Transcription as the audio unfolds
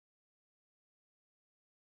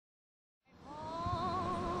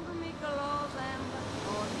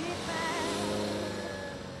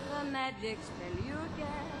Edgecliff you get.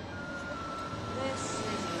 This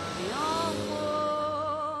is the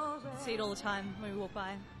almost. See it all the time when we walk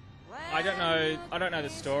by. I don't know the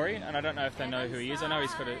story, and I don't know if they know who he is. I know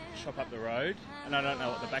he's got a shop up the road, and I don't know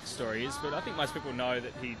what the backstory is, but I think most people know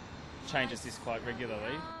that he changes this quite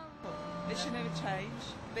regularly. It should never change.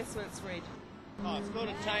 That's what it's read. Oh, it's good.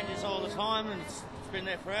 It changes all the time, and it's been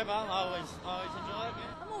there forever. I always enjoy it.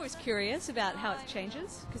 Yeah. I'm always curious about how it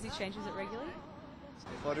changes, because he changes it regularly.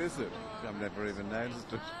 What is it? I've never even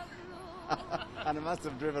noticed it. And I must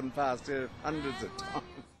have driven past here hundreds of times.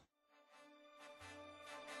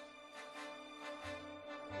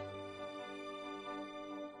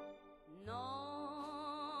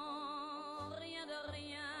 Non, rien de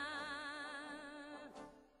rien.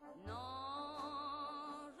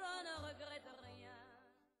 Non, je ne regrette rien.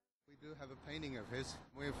 We do have a painting of his.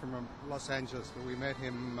 We're from Los Angeles, but we met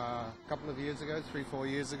him a couple of years ago, 3-4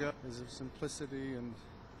 years ago. There's a simplicity and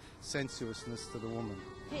sensuousness to the woman.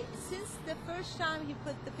 Since the first time he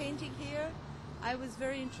put the painting here, I was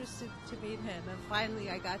very interested to meet him, and finally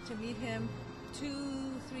I got to meet him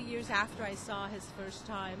 2-3 years after I saw his first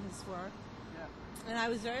time, his work. Yeah. And I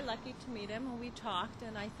was very lucky to meet him, and we talked,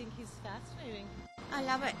 and I think he's fascinating. I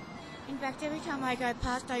love it. In fact, every time I go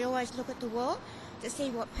past, I always look at the wall to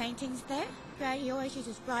see what painting's there. He always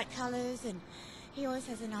uses bright colours, and he always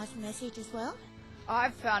has a nice message as well.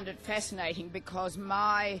 I've found it fascinating because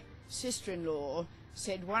my sister-in-law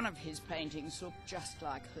said one of his paintings looked just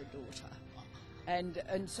like her daughter.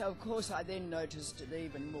 And so, of course, I then noticed it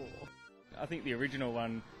even more. I think the original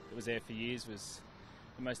one that was there for years was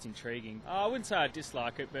the most intriguing. I wouldn't say I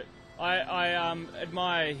dislike it, but I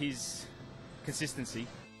admire his consistency.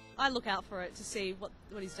 I look out for it to see what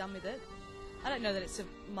he's done with it. I don't know that it's a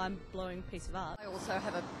mind-blowing piece of art. I also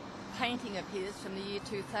have a painting of his from the year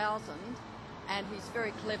 2000, and he's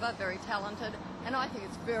very clever, very talented, and I think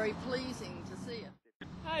it's very pleasing to see it.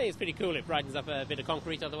 Hey, it's pretty cool. It brightens up a bit of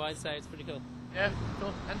concrete otherwise, so it's pretty cool. Yeah,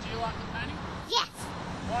 cool. And do you like the painting? Yes!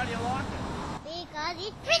 Why do you like it? Because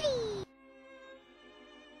it's pretty!